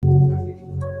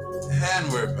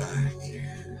And we're back.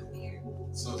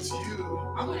 So to you,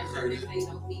 I want a shirt that say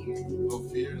no fear. No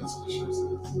fear? That's what the shirt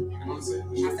says. You want to say it?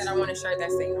 I said I want a shirt that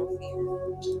say no fear.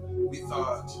 We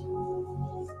thought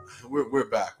we're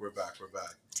back.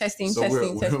 Testing.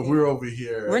 We're over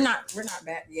here. We're not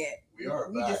back yet. We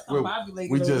are we back.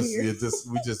 Just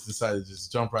we just decided to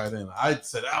just jump right in. I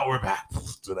said, "Oh, we're back."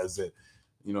 That's what I said.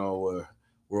 You know,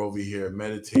 we're over here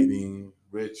meditating.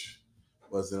 Rich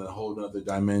was in a whole nother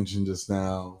dimension just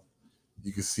now.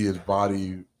 You can see his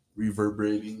body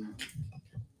reverberating,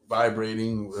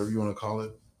 vibrating, whatever you want to call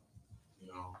it. You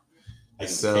know, I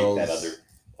can cells. take that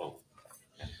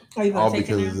other. All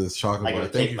because of this chocolate bar.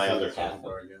 Thank you my other half.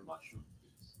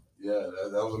 Yeah,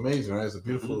 that was amazing, right? It's a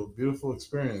beautiful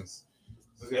experience.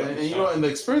 And you know, and the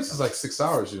experience is like 6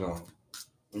 hours, you know,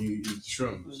 when you eat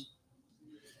shrooms.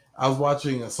 I was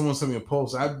watching, someone sent me a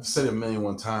post. I've said it a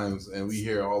million times, and we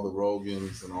hear all the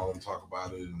Rogans and all of them talk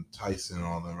about it, and Tyson and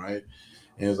all of them, right?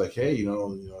 And it was like, hey, you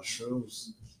know, shrooms,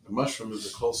 the mushroom is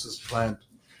the closest plant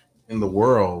in the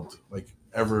world, like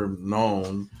ever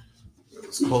known.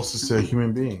 It's closest to a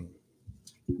human being.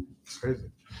 It's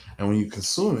crazy. And when you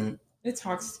consume it, it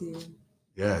talks to you.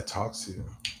 Yeah, it talks to you.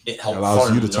 It helps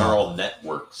form neural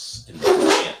networks in the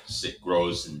plants. It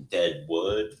grows in dead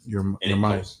wood. Your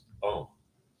mic. Oh.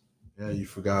 Yeah, you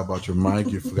forgot about your mic.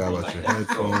 You forgot about your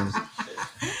headphones.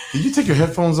 Did you take your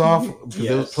headphones off? Because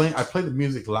they were playing. I played the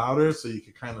music louder so you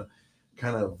could kind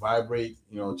of vibrate.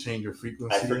 You know, change your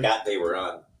frequency. I forgot they were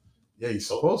on. Yeah, you're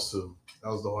supposed to. That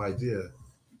was the whole idea.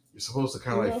 You're supposed to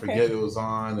kind of forget it was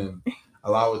on and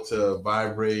allow it to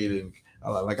vibrate, and I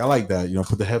like that. You know,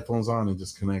 put the headphones on and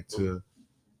just connect to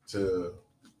the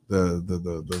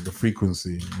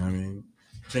frequency. You know what I mean?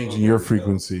 Changing your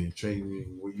frequency,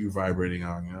 changing what you're vibrating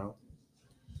on. You know.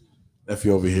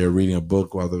 Nephii over here reading a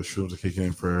book while the shrooms are kicking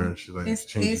in for her. She's like, it's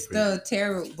the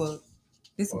tarot book.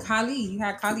 It's Kali. You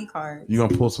had Kali cards. You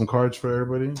gonna pull some cards for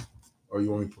everybody, or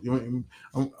you want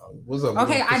what's up?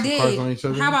 Okay, I did.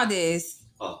 How about this?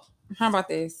 How about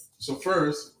this? So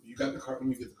first, you got the card. Let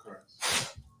me get the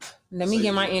cards. Let me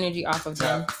get my energy off of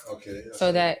them. Okay.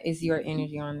 So that is your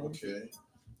energy on them. Okay.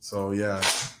 So yeah,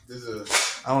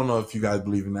 I don't know if you guys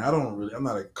believe in that. I'm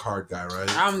not a card guy, right?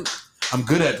 I'm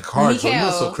good at the cards. What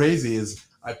was so crazy is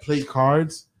I played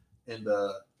cards, and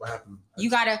what happened? You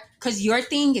gotta, cause your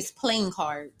thing is playing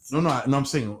cards. No, I'm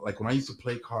saying like when I used to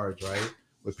play cards, right,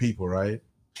 with people, right,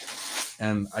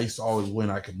 and I used to always win.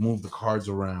 I could move the cards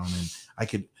around, and I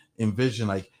could envision,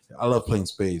 like, I love playing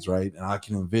spades, right, and I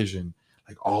can envision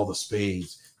like all the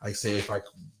spades. Like say if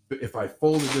I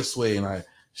fold it this way and I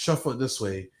shuffle it this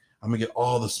way, I'm gonna get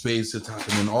all the spades to the top,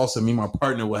 and then also me and my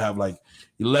partner will have like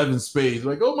 11 spades.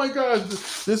 Like, oh my gosh,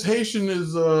 this Haitian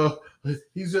is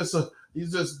he's just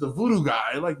the voodoo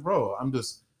guy. Like, bro, I'm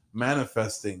just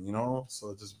manifesting, you know.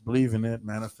 So just believe in it,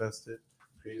 manifest it.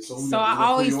 So I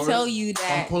always tell you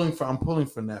that I'm pulling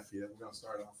for Nephii. We're gonna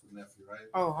start off with Nephii, right?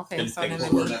 Oh, okay. So then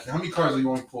how many cards are you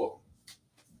going to pull?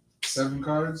 7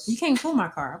 cards. You can't pull my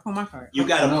card. I pull my card. You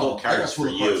gotta pull cards for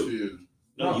you.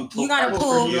 No, you gotta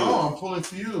pull. No, I'm pulling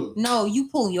for you. No, you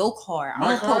pull your card. I'm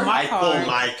gonna pull my card. I pull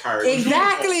my card.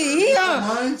 Exactly.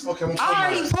 Okay, I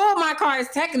already pulled my cards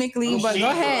technically, but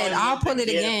go ahead. I'll pull it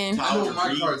again. I know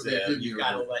my cards. You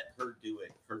gotta let her do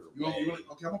it.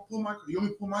 Okay, I'm gonna pull my. You want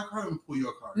me to pull my card? Or I'm gonna pull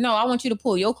your card. No, I want you to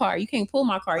pull your card. You can't pull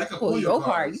my card. You can pull your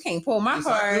card. You can't pull my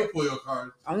card. I can pull your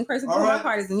card. Only person pull my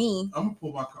card is me. I'm gonna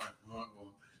pull my card.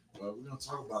 Well, we're gonna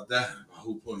talk about that. About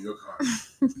who pulled your card.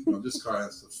 This card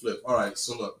has to flip. All right,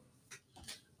 so look.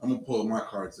 I'm gonna pull my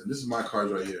cards in. This is my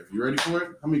cards right here. You ready for it?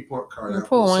 How many cards? You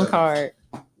pull one card.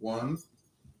 1,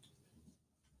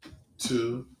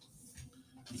 2,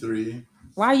 3.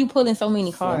 Why are you pulling so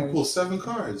many cards? I'm gonna pull 7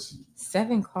 cards.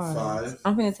 7 cards. 5.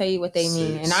 I'm gonna tell you what they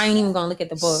mean, and I ain't even gonna look at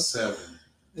the book. 7.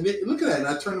 And look at that. And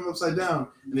I turned them upside down,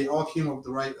 and they all came up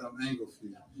the right angle for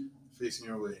you, facing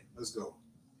your way. Let's go.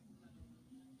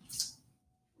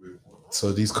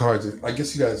 So these cards, I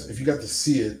guess you guys, if you got to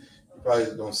see it, you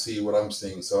probably don't see what I'm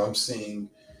seeing. So I'm seeing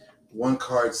one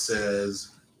card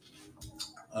says,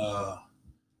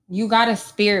 you got a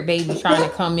spirit baby trying to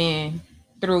come in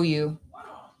through you.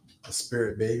 A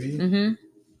spirit baby?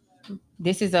 Mm-hmm.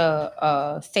 This is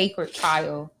a sacred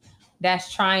child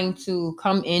that's trying to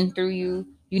come in through you.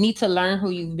 You need to learn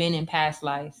who you've been in past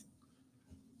lives.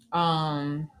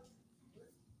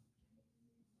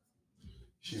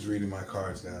 She's reading my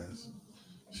cards, guys.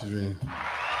 She's reading my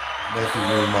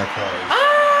cards.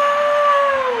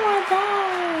 Oh my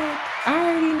God. I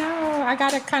already know. I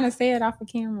gotta kind of say it off the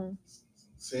camera.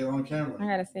 Say it on the camera. I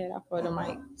gotta say it off of the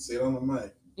mic. Say it on the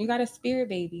mic. You got a spirit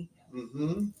baby.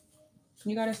 Mm-hmm.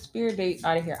 You got a spirit baby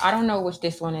out of here. I don't know which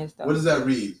this one is though. What does that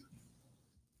read?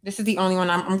 This is the only one.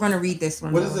 I'm going to read this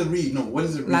one. What does it read? No, what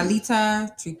does it read?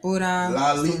 Lalita Tripura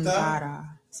Lalita?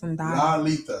 Sundari.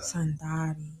 Lalita.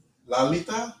 Sundari.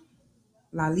 Lalita?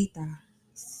 Lalita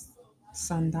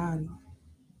Sundari.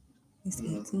 It's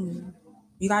 18.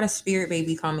 You got a spirit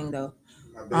baby coming though.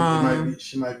 My baby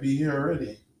she might be here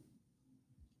already.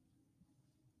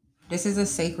 This is a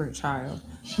sacred child.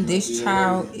 This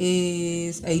child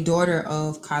is a daughter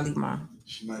of Kalima.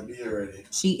 She might be already.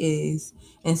 She is.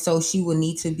 And so she will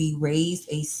need to be raised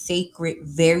a sacred,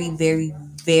 very, very,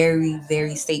 very,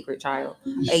 very sacred child.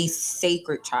 A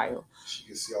sacred child. She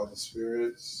can see all the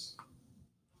spirits.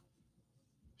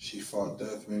 She fought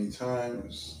death many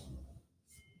times.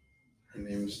 Her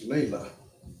name is Layla.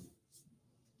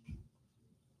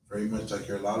 Very much like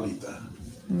your Lalita.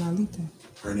 Lalita.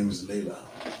 Her name is Layla.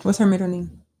 What's her middle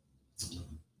name?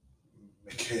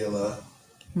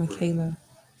 Michaela.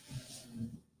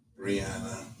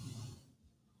 Brianna.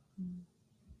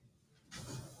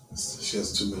 She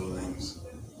has 2 middle names.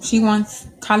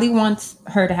 Kali wants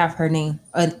her to have her name,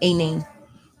 a name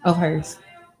of hers.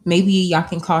 Maybe y'all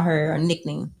can call her a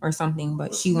nickname or something,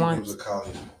 but she wants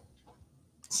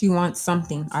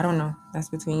something. I don't know. That's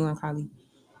between you and Kali.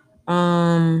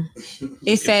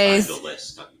 It says find a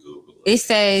list on Google. It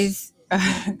says of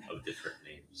different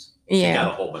names. Yeah. She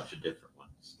got a whole bunch of different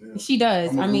ones. Yeah. She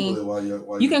does. I mean,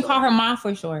 you can call her Ma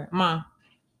for short. Ma.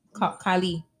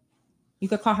 Kali. You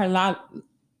could call her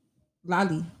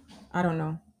Lali. I don't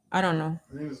know. Her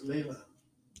name is Layla.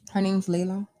 Her name's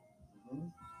Layla.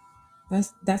 Mm-hmm.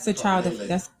 That's a child of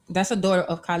that's a daughter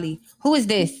of Kali. Who is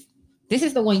this? This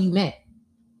is the one you met.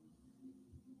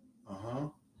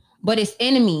 But it's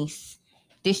enemies.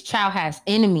 This child has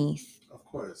enemies. Of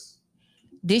course.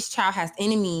 This child has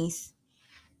enemies.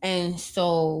 And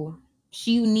so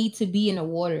she needs to be in the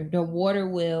water. The water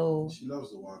will... She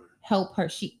loves the water. Help her.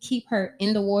 She keep her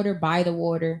in the water, by the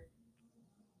water.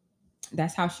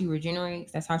 That's how she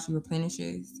regenerates. That's how she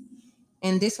replenishes.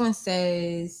 And this one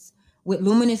says, with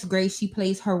luminous grace, she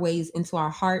plays her ways into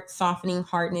our heart, softening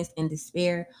hardness and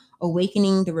despair,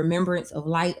 awakening the remembrance of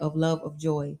light, of love, of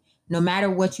joy. No matter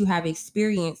what you have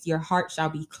experienced, your heart shall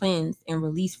be cleansed and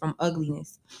released from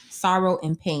ugliness, sorrow,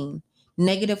 and pain.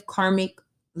 Negative karmic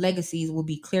legacies will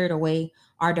be cleared away.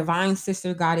 Our divine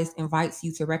sister goddess invites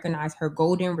you to recognize her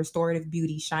golden restorative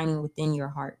beauty shining within your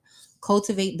heart.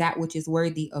 Cultivate that which is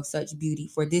worthy of such beauty,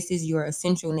 for this is your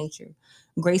essential nature.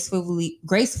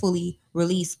 Gracefully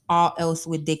release all else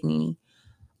with dignity.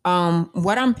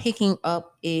 What I'm picking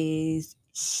up is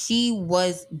she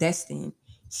was destined.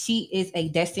 She is a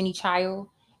destiny child,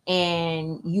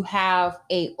 and you have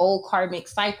a old karmic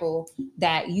cycle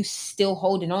that you still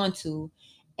holding on to.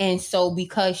 And so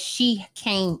because she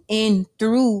came in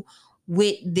through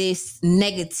with this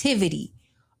negativity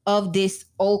of this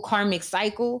old karmic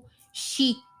cycle,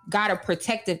 she got a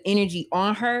protective energy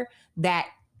on her that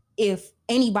if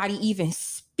anybody even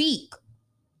speak,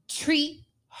 treat,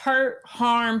 hurt,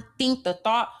 harm, think the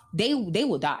thought, they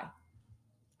will die.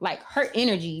 Like her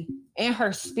energy and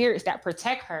her spirits that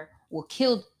protect her will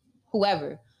kill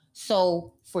whoever.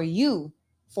 So for you,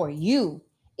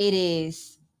 it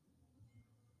is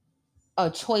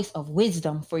a choice of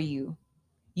wisdom for you.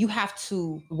 You have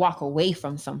to walk away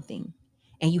from something,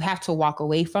 and you have to walk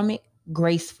away from it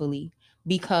gracefully,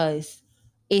 because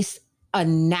it's a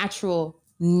natural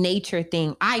nature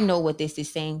thing. I know what this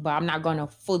is saying, but I'm not going to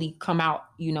fully come out,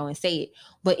 and say it.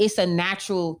 But it's a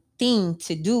natural thing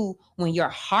to do when your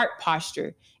heart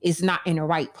posture is not in the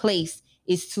right place,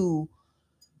 is to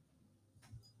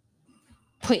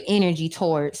put energy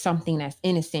towards something that's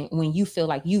innocent when you feel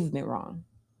like you've been wrong.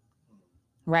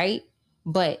 Right?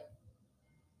 But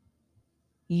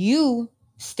you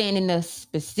stand in a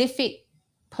specific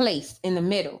place in the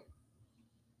middle,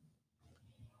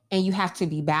 and you have to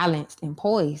be balanced and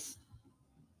poised.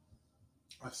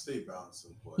 I stay balanced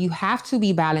and poised. You have to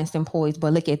be balanced and poised,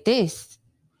 but look at this.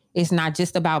 It's not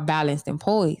just about balanced and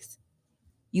poised.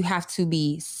 You have to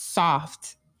be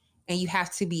soft, and you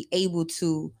have to be able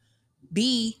to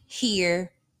be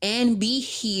here and be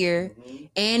here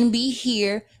and be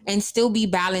here and still be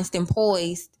balanced and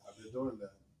poised. I've been doing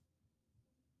that.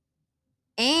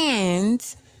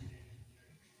 And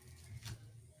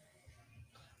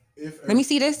let me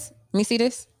see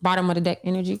this. Bottom of the deck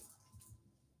energy.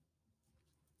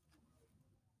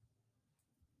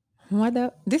 What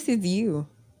the? This is you.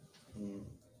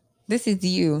 This is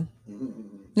you.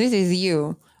 This is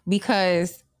you.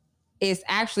 Because it's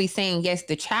actually saying, yes,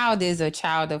 the child is a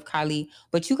child of Kali,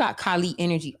 but you got Kali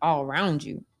energy all around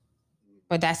you.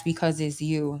 But that's because it's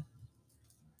you.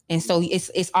 And so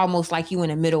it's almost like you in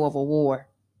the middle of a war.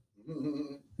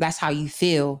 That's how you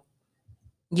feel.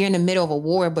 You're in the middle of a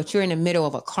war, but you're in the middle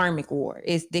of a karmic war.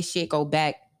 This shit go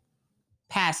back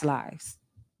past lives.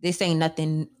 This ain't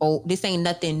nothing old. This ain't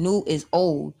nothing new. Is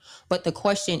old. But the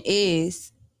question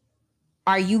is,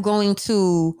 are you going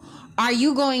to how are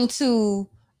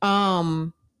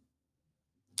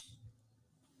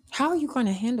you going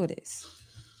to handle this?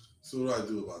 So what do I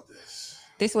do about this?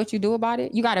 This what you do about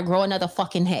it? You got to grow another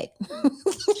fucking head.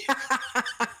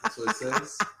 That's what it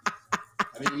says. I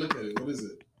didn't even look at it. What is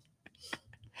it?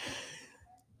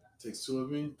 Takes two of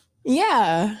me?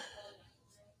 Yeah.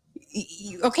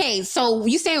 Okay, so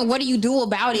you saying what do you do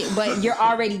about it, but you're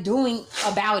already doing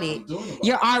about it.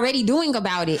 You're already doing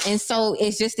about it. And so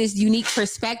it's just this unique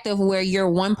perspective where you're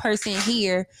one person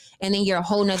here and then you're a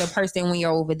whole nother person when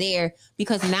you're over there,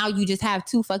 because now you just have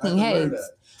two fucking heads.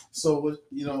 So,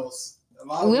 you know,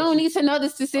 we don't need to know the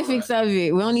specifics of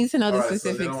it. We don't need to know the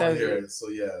specifics of it. So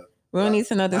yeah. We don't need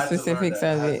to know the specifics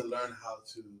of it. I had to learn how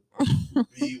to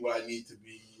be what I need to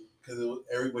be. Because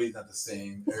everybody's not the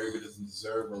same. Everybody doesn't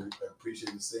deserve or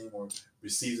appreciate the same or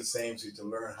receive the same. So you have to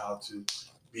learn how to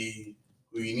be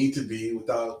who you need to be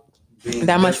without being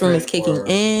that much room is kicking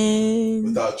in.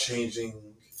 Without changing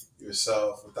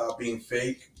yourself, without being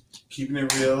fake, keeping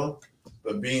it real,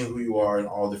 but being who you are in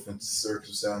all different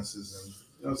circumstances. And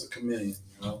you know, it's a chameleon,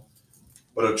 you know,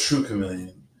 but a true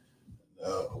chameleon,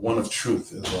 one of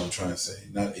truth is what I'm trying to say.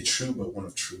 Not a true, but one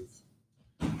of truth.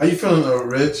 How you feeling,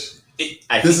 Rich?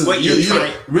 Rich is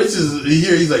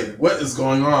here. He's like, what is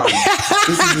going on?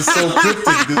 This is so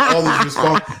cryptic. All this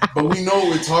response, but we know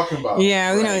what we're talking about.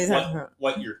 Yeah, we know what you're talking about.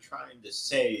 What you're trying to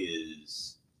say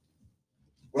is,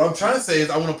 what I'm trying to say is,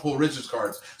 I want to pull Richard's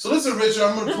cards. So listen, Richard,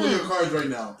 I'm going to pull your cards right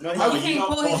now. No, you can't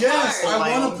pull his cards. Yes,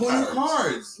 I want to pull your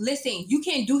cards. Listen, you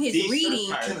can do his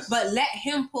reading, but let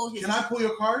him pull his. Can I pull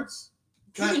your cards?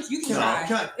 You can try.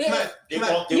 Can I use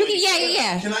my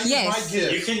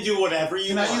gift? You can do whatever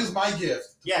you want. Can I use my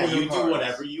gift? Yeah, you do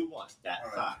whatever you want. That's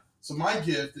fine. So my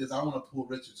gift is I want to pull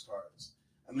Richard's cards.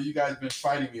 I know you guys have been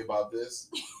fighting me about this,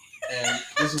 and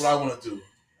this is what I want to do.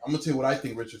 I'm going to tell you what I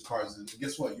think Richard's cards is. And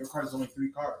guess what? Your card is only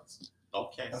 3 cards.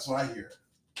 Okay. That's what I hear.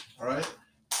 All right?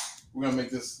 We're going to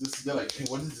make this. They're like, hey,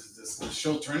 what is this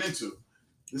show turn into?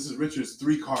 This is Richard's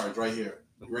 3 cards right here.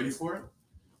 You ready for it?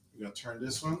 We're going to turn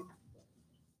this one.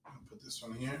 Put this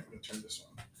one here. We're going to turn this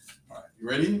one. All right. You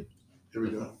ready? Here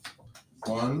we go.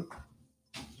 1,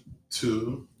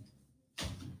 2,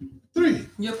 3.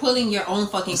 You're pulling your own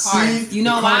fucking cards. You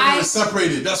know why? They're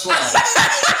separated. That's why.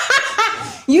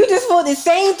 You just pulled the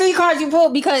same 3 cards you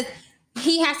pulled because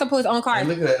he has to pull his own cards.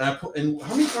 And look at that. And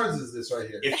how many cards is this right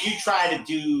here? If you try to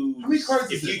do, how many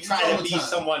cards if you try to be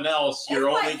someone else, you're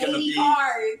only going to be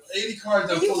cards. 80 cards.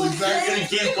 I pulled exactly. You're going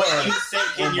to get what you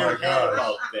think in your head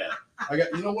about that.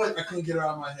 You know what? I can't get it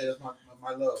out of my head. That's my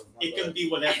love. It can be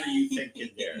whatever you think in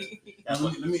there.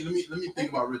 Let me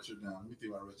think about Richard now. Let me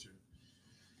think about Richard.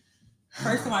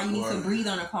 First of all, you need to breathe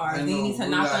on a card. Then you need to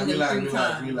knock on them 3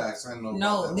 times. Relax. I know.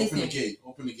 No, listen.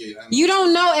 Open the gate. You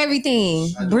don't know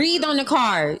everything. Breathe on the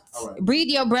cards. Right. Breathe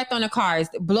your breath on the cards.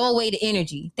 Blow away the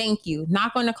energy. Thank you.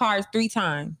 Knock on the cards 3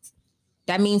 times.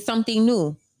 That means something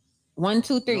new. 1,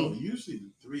 2, 3. No, usually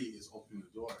the 3 is opening the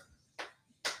door.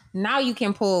 Now you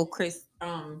can pull Chris.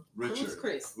 Richard. Who's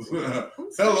Chris?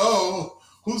 Hello.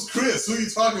 Who's Chris? Who are you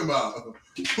talking about?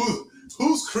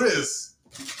 Who's Chris?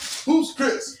 Who's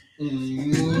Chris? Who's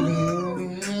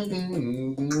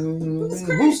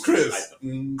Chris?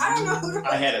 I don't know.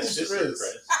 I had a sister, Chris.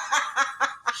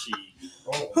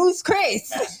 Who's Chris?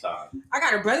 Passed on. I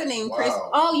got a brother named Chris.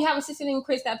 Wow. Oh, you have a sister named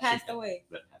Chris that passed away.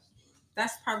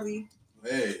 That's probably.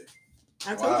 Hey.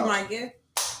 I told you my gift.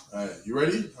 All right, you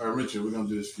ready? All right, Richard, we're gonna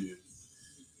do this for you.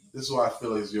 This is what I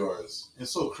feel is yours.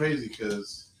 It's so crazy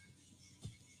because,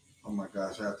 oh my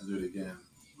gosh, I have to do it again.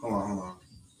 Hold on.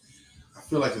 I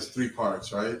feel like it's 3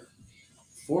 parts, right?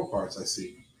 4 parts I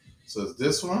see. So it's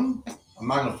this one. I'm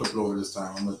not gonna flip it over this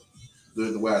time. I'm gonna do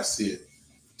it the way I see it.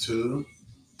 2,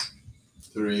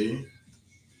 3.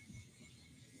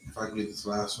 If I can get this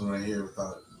last one right here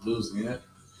without losing it,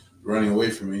 running away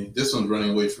from me. This one's running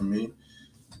away from me.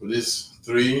 But this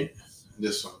 3,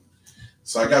 this one.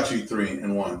 So I got you 3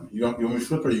 and 1. You want me to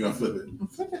flip it or you gonna flip it?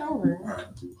 Flip it over. All right.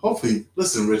 Hopefully,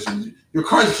 listen, Richard, your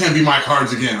cards can't be my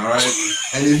cards again, all right?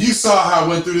 And if you saw how I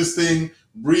went through this thing,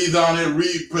 breathe on it,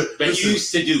 But you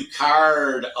used to do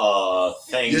card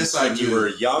things when you were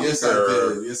younger. Yes,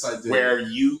 I did. Where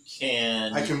you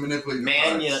can, I can manipulate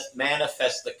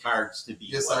manifest the cards to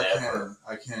be whatever.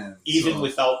 I can. Even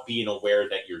without being aware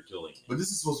that you're doing it. But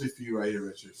this is supposed to be for you right here,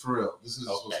 Richard. For real. This is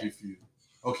supposed to be for you.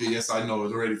 Okay, yes, I know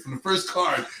it already. From the first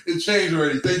card, it changed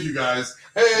already. Thank you, guys.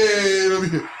 Hey,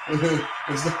 these are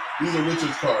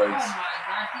Richard's cards. Oh, my God.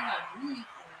 He got beautiful.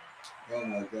 Oh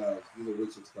my gosh, these are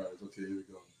Richard's cards. Okay, here we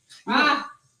go.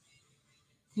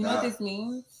 You know what this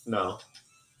means? No.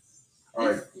 All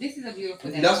right. This is a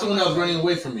beautiful day. That's the one that was running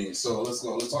away from me. So let's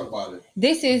go. Let's talk about it.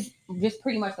 This is just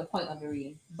pretty much the point of the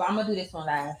reading. But I'm going to do this one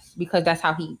last because that's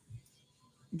how he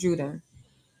drew them.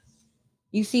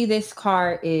 You see this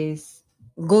card is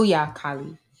Guya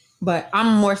Kali. But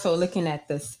I'm more so looking at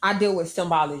this. I deal with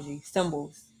symbology,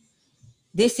 symbols.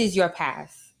 This is your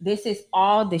past. This is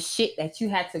all the shit that you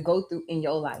had to go through in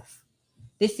your life.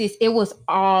 It was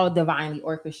all divinely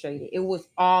orchestrated. It was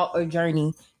all a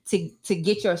journey to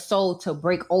get your soul to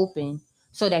break open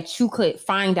so that you could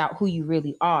find out who you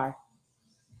really are.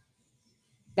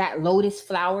 That lotus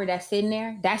flower that's in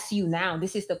there, that's you now.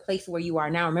 This is the place where you are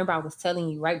now. Remember, I was telling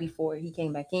you right before he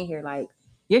came back in here, like,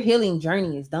 your healing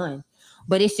journey is done.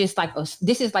 But it's just like,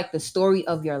 this is like the story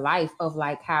of your life, of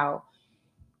like how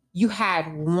you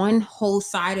had one whole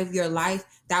side of your life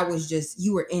that was just,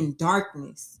 you were in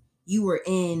darkness. You were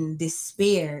in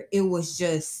despair. It was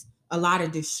just a lot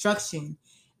of destruction.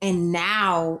 And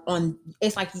now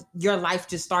it's like your life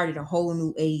just started a whole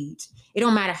new age. It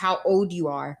don't matter how old you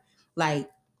are. Like,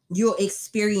 you'll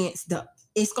experience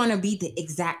it's going to be the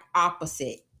exact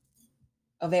opposite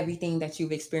of everything that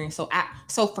you've experienced.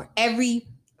 So for every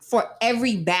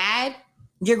bad,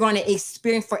 you're going to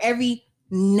experience, for every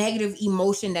negative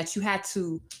emotion that you had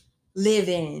to live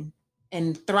in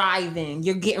and thrive in,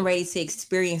 you're getting ready to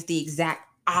experience the exact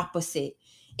opposite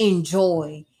in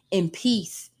joy, in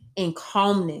peace, in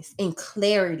calmness, in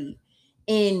clarity,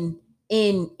 in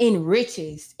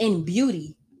riches, in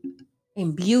beauty.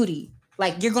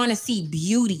 Like, you're going to see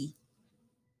beauty.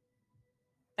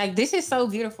 Like, this is so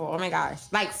beautiful. Oh my gosh.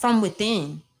 Like, from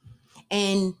within.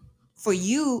 And for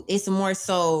you, it's more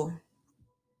so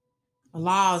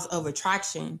laws of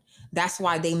attraction. That's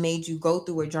why they made you go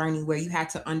through a journey where you had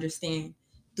to understand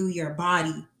through your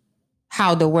body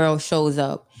how the world shows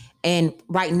up. And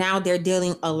right now they're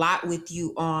dealing a lot with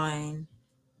you on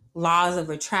laws of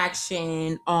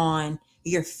attraction, on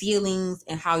your feelings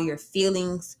and how your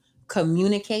feelings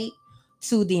communicate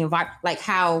to the environment, like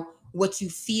how what you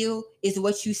feel is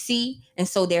what you see. And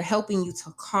so they're helping you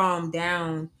to calm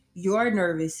down your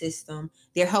nervous system.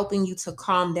 They're helping you to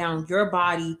calm down your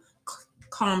body,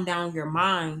 calm down your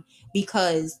mind,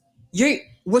 because you're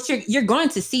going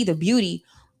to see the beauty,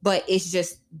 but it's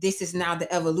just, this is now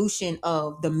the evolution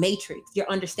of the matrix. You're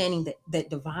understanding the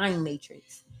divine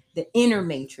matrix, the inner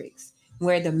matrix,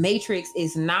 where the matrix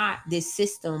is not this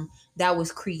system that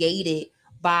was created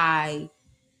by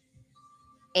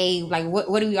a, like,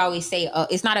 what do we always say?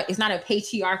 It's not a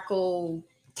patriarchal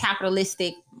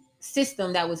capitalistic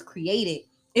system that was created.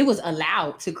 It was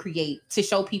allowed to create, to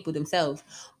show people themselves.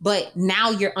 But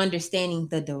now you're understanding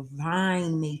the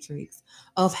divine matrix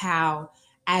of how,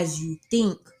 as you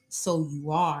think, so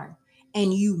you are.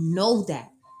 And you know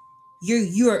that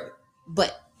you're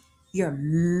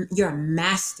a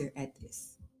master at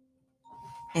this.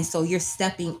 And so you're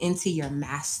stepping into your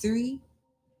mastery.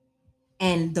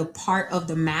 And the part of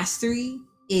the mastery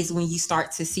is when you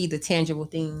start to see the tangible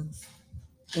things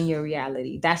in your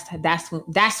reality. That's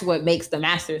what makes the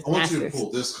masters. I want you to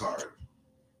pull this card.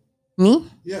 Me?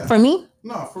 Yeah. For me?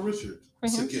 No, for Richard.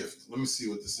 It's a gift. Let me see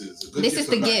what this is. A good this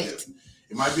gift is the gift.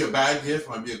 It might be a bad gift,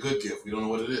 might be a good gift. We don't know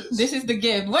what it is. This is the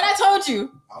gift. What I told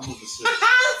you. I'm scared to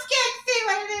see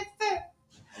what it is too.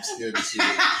 I'm scared to see it.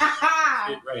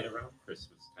 It's right around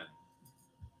Christmas time.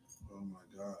 Oh my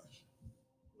gosh.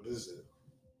 What is it?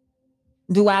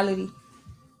 Duality.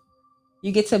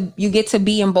 You get to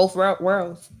be in both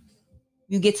worlds.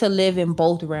 You get to live in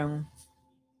both realms.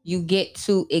 You get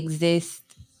to exist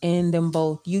in them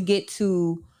both. You get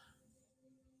to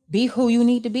be who you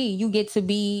need to be. You get to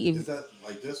be. Is that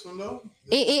like this one though?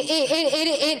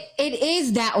 It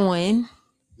is that one.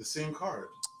 The same card.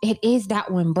 It is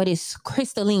that one, but it's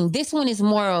crystalline. This one is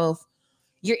more of,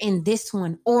 you're in this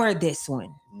one or this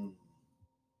one.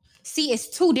 See, it's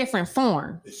two different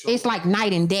forms. It's like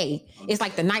night and day. It's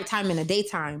like the nighttime and the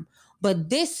daytime. But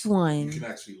this one, you can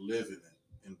actually live in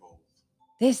it, in both.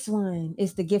 This one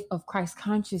is the gift of Christ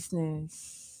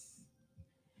consciousness.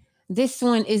 This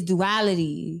one is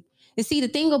duality. You see, the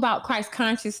thing about Christ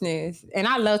consciousness, and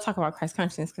I love talking about Christ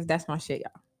consciousness because that's my shit,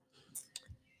 y'all.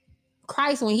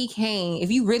 Christ, when he came, if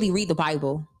you really read the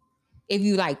Bible, if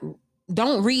you like,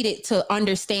 don't read it to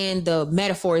understand the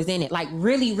metaphors in it, like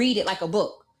really read it like a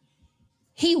book.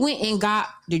 He went and got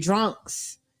the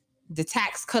drunks, the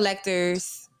tax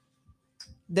collectors,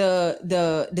 the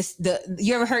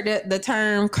you ever heard the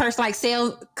term curse like a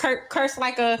sailor?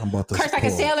 I'm about to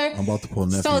pull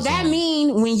Nephii. So that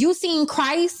mean when you seen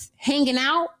Christ hanging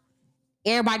out,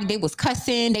 everybody, they was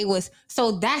cussing,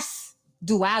 so that's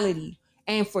duality.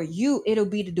 And for you, it'll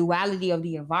be the duality of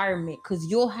the environment, because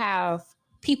you'll have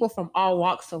people from all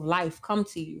walks of life come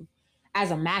to you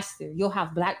as a master. You'll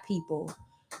have Black people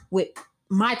with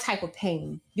my type of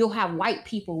pain. You'll have white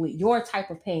people with your type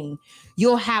of pain.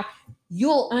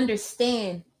 You'll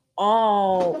understand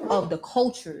all of the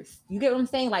cultures. You get what I'm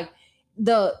saying? Like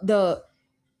the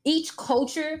each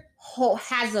culture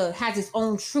has its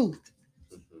own truth,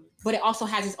 but it also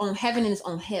has its own heaven and its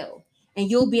own hell. And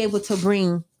you'll be able to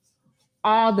bring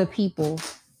all the people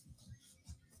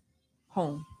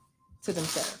home to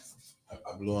themselves.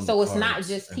 I blew on So it's not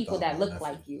just people that look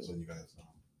like you. So you guys know.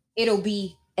 It'll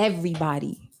be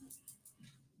everybody.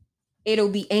 It'll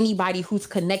be anybody who's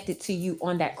connected to you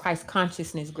on that Christ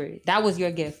consciousness grid. That was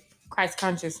your gift, Christ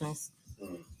consciousness.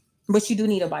 But you do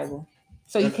need a Bible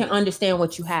so you can understand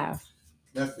what you have.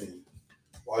 Nephii,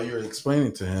 while you're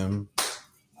explaining to him,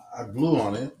 I blew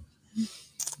on it.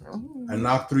 I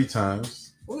knocked 3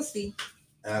 times. We'll see.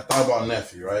 And I thought about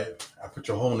Nephii, right? I put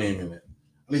your whole name in it.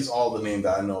 At least all the name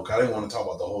that I know. Because I didn't want to talk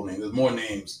about the whole name. There's more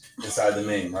names inside the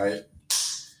name, right?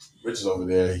 Rich is over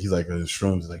there. He's like,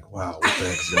 shrooms. He's like, wow, what the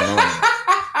heck is going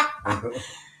on?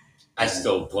 I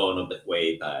still blown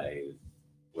away by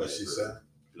what she said?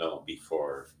 No,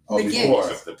 before. Oh, the before.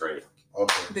 Gift. The break.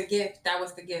 Okay. The gift. That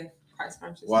was the gift. Christ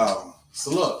consciousness. Wow.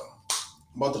 So look,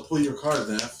 I'm about to pull your card,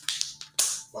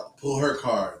 Neph. About to pull her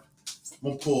card. I'm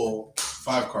going to pull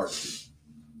 5 cards.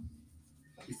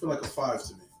 You feel like a 5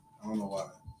 to me. I don't know why.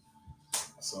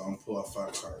 So I'm going to pull out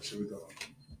 5 cards. Here we go.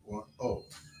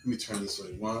 Let me turn this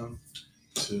way. 1,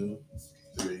 2,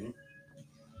 3.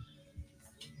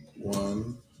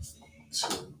 1,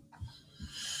 2.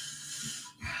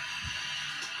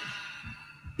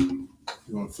 You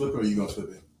want to flip it or you going to flip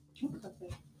it? Okay.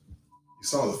 You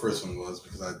saw what the first one was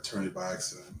because I turned it by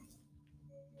accident.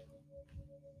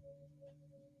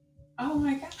 Oh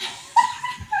my God.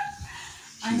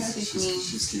 I know what this means.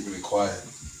 She's keeping it quiet.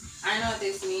 I know what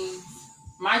this means.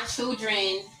 My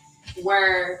children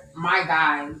were my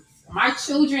guides. My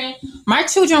children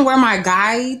were my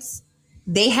guides.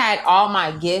 They had all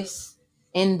my gifts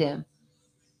in them.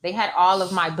 They had all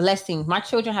of my blessings. My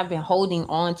children have been holding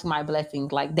on to my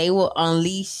blessings. Like they will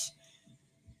unleash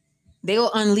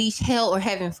hell or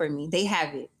heaven for me. They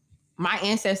have it. My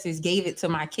ancestors gave it to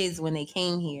my kids when they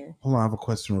came here. Hold on, I have a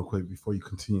question real quick before you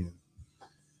continue.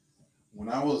 When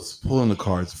I was pulling the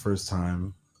cards the first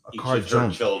time, a card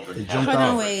jumped. It jumped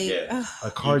out.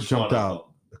 A card jumped out.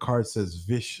 The card says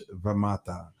Vish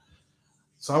Vamata.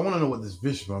 So I want to know what this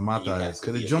Vish Vamata is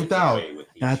because it jumped out and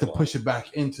I had to push it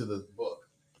back into the book.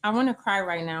 I want to cry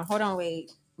right now. Hold on,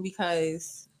 wait,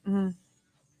 because.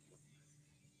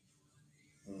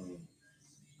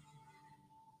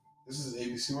 This is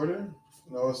ABC order?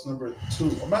 No, it's number 2.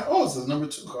 It says number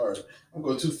 2 card. I'm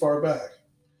going too far back.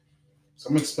 So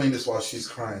I'm going to explain this while she's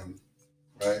crying,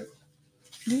 right?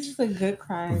 This is a good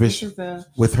cry.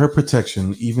 With her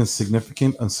protection, even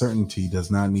significant uncertainty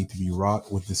does not need to be wrought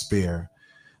with despair.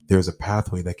 There's a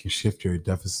pathway that can shift your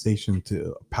devastation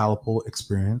to a palpable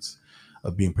experience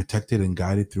of being protected and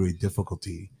guided through a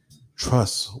difficulty.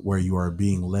 Trust where you are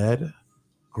being led.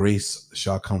 Grace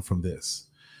shall come from this.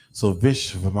 So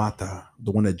Vish Vamata,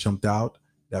 the one that jumped out,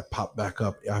 that popped back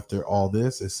up after all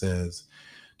this, it says,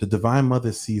 the Divine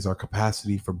Mother sees our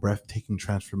capacity for breathtaking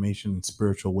transformation and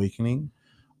spiritual awakening,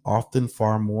 often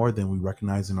far more than we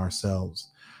recognize in ourselves.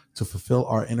 To fulfill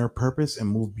our inner purpose and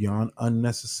move beyond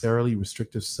unnecessarily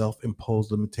restrictive self-imposed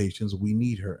limitations, we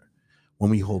need her. When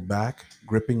we hold back,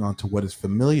 gripping onto what is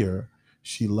familiar,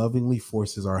 she lovingly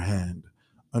forces our hand.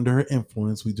 Under her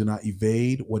influence, we do not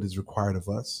evade what is required of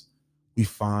us. We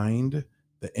find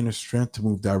the inner strength to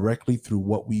move directly through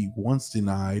what we once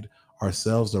denied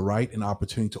ourselves the right and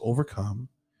opportunity to overcome.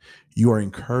 You are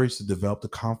encouraged to develop the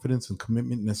confidence and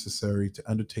commitment necessary to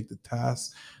undertake the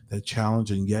tasks that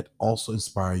challenge and yet also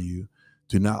inspire you.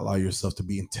 Do not allow yourself to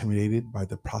be intimidated by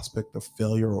the prospect of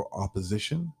failure or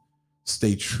opposition.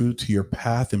 Stay true to your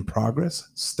path and progress,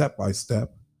 step by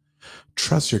step.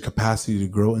 Trust your capacity to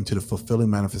grow into the fulfilling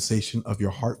manifestation of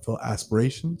your heartfelt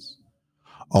aspirations.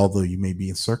 Although you may be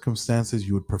in circumstances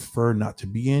you would prefer not to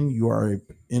be in, you are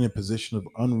in a position of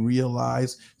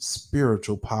unrealized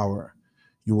spiritual power.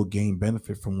 You will gain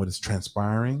benefit from what is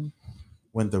transpiring.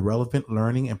 When the relevant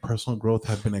learning and personal growth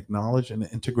have been acknowledged and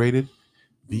integrated,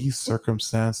 these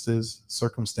circumstances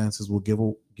will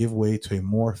give way to a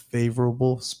more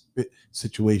favorable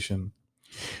situation.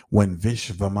 When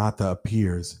Vish Vamata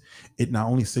appears, it not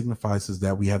only signifies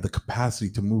that we have the capacity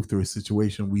to move through a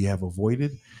situation we have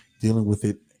avoided dealing with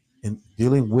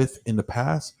in the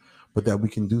past, but that we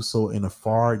can do so in a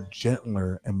far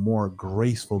gentler and more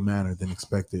graceful manner than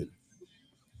expected.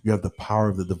 You have the power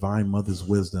of the Divine Mother's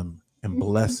wisdom and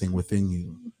blessing within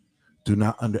you. Do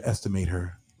not underestimate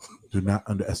her. Do not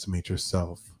underestimate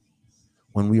yourself.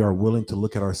 When we are willing to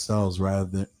look at ourselves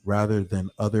rather than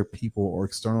other people or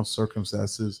external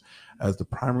circumstances as the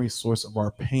primary source of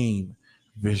our pain,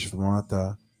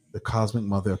 Vishvamata, the cosmic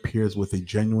mother, appears with a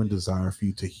genuine desire for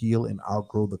you to heal and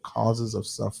outgrow the causes of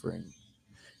suffering.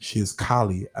 She is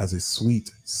Kali as a sweet,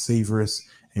 savorous,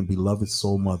 and beloved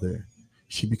soul mother.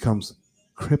 She becomes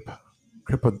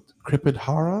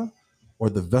Kripidhara, or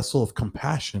the vessel of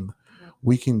compassion.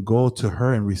 We can go to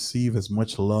her and receive as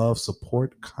much love,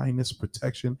 support, kindness,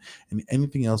 protection, and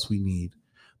anything else we need.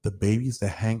 The babies that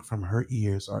hang from her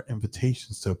ears are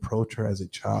invitations to approach her as a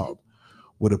child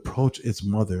would approach its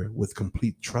mother with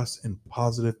complete trust and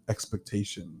positive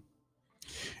expectation.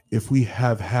 If we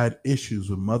have had issues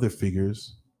with mother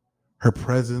figures, her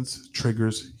presence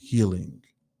triggers healing.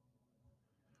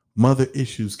 Mother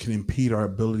issues can impede our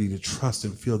ability to trust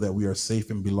and feel that we are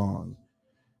safe and belong.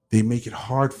 They make it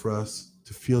hard for us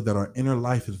to feel that our inner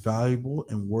life is valuable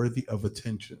and worthy of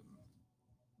attention.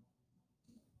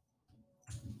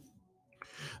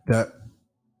 That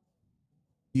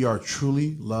we are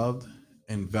truly loved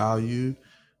and valued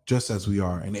just as we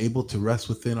are, and able to rest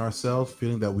within ourselves,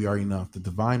 feeling that we are enough. The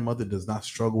Divine Mother does not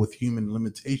struggle with human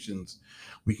limitations.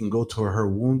 We can go to her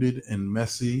wounded and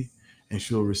messy, and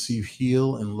she will receive,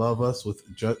 heal, and love us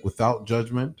without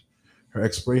judgment. Her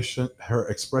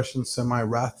expression,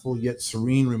 semi-wrathful yet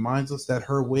serene, reminds us that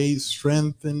her ways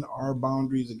strengthen our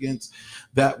boundaries against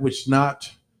that which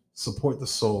not support the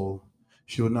soul.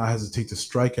 She will not hesitate to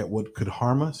strike at what could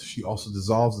harm us. She also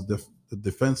dissolves the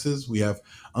defenses we have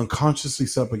unconsciously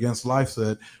set up against life, so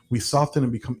that we soften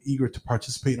and become eager to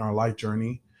participate in our life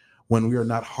journey. When we are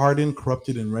not hardened,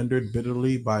 corrupted, and rendered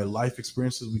bitterly by life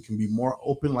experiences, we can be more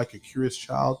open like a curious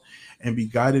child and be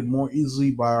guided more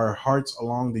easily by our hearts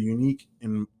along the unique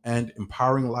and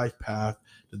empowering life path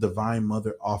the Divine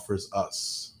Mother offers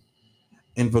us.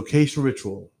 Invocation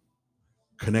ritual.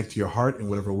 Connect to your heart in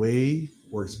whatever way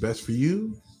works best for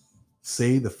you.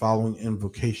 Say the following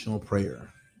invocational prayer.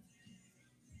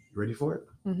 You ready for it?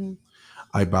 Mm-hmm.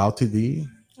 I bow to thee,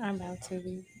 I bow to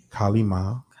thee, Kali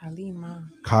Ma, Kali Ma,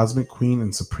 Cosmic Queen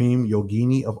and Supreme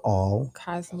Yogini of all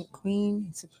Cosmic Queen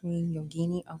and Supreme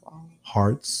Yogini of all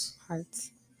hearts.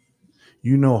 hearts.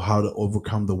 You know how to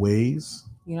overcome the ways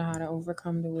You know how to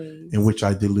overcome the ways in which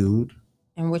I delude,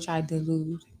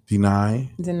 deny,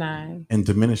 and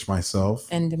diminish myself,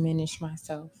 and diminish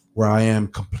myself. where I am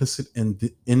complicit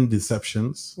in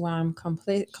deceptions, Where I'm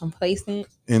complacent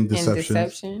in in deceptions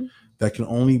deception that can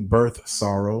only birth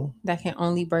sorrow. that can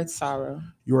only birth sorrow.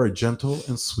 You are gentle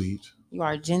and sweet, You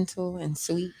are gentle and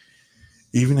sweet,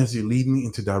 even as you lead me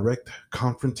into direct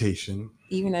confrontation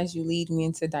even as you lead me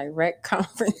into direct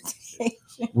confrontation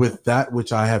with that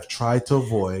which I have tried to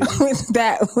avoid. with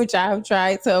that which I have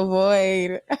tried to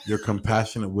avoid. Your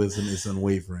compassionate wisdom is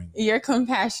unwavering. Your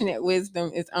compassionate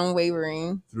wisdom is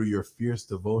unwavering. Through your fierce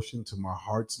devotion to my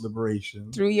heart's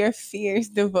liberation, Through your fierce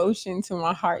devotion to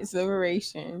my heart's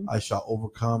liberation, I shall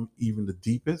overcome even the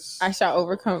deepest I shall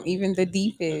overcome even the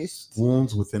deepest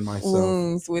wounds within myself.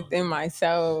 wounds within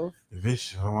myself.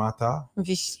 Vishvamata,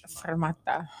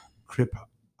 Vishvamata,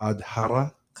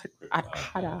 Kripidhara,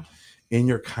 Adhara. in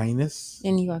your kindness,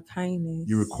 In your kindness,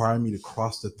 you require me to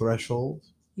cross the threshold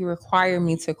you require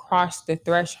me to cross the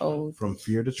threshold from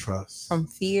fear to trust, from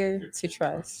fear to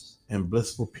trust, and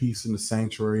blissful peace in the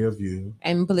sanctuary of you.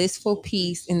 and blissful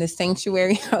peace in the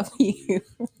sanctuary of you.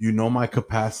 You know my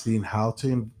capacity and how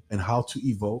to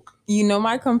evoke You know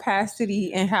my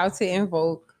capacity and how to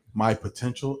invoke my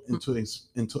potential into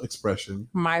expression,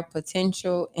 my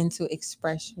potential into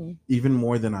expression, even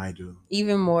more than I do.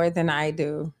 even more than I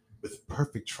do. With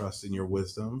perfect trust in your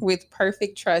wisdom, With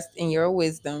perfect trust in your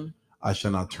wisdom, I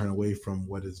shall not turn away from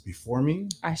what is before me.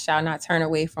 I shall not turn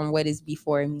away from what is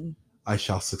before me. I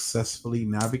shall successfully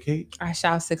navigate I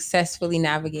shall successfully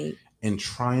navigate and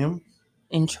triumph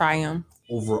in triumph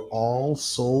over all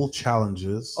soul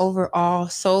challenges over all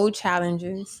soul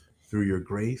challenges through your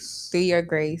grace, through your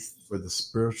grace, for the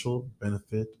spiritual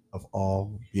benefit of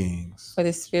all beings. for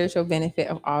the spiritual benefit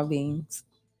of all beings.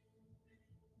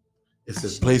 It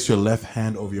says, place your left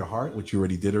hand over your heart, which you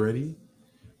already did already.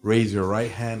 Raise your right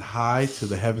hand high to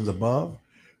the heavens above,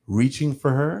 reaching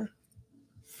for her.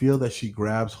 Feel that she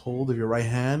grabs hold of your right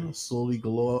hand. Slowly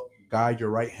guide your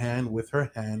right hand with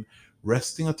her hand,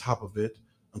 resting on top of it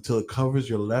until it covers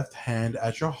your left hand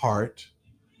at your heart.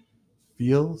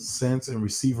 Feel, sense, and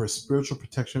receive her spiritual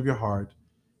protection of your heart.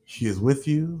 She is with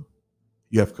you.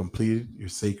 You have completed your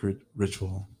sacred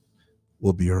ritual.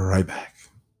 We'll be right back.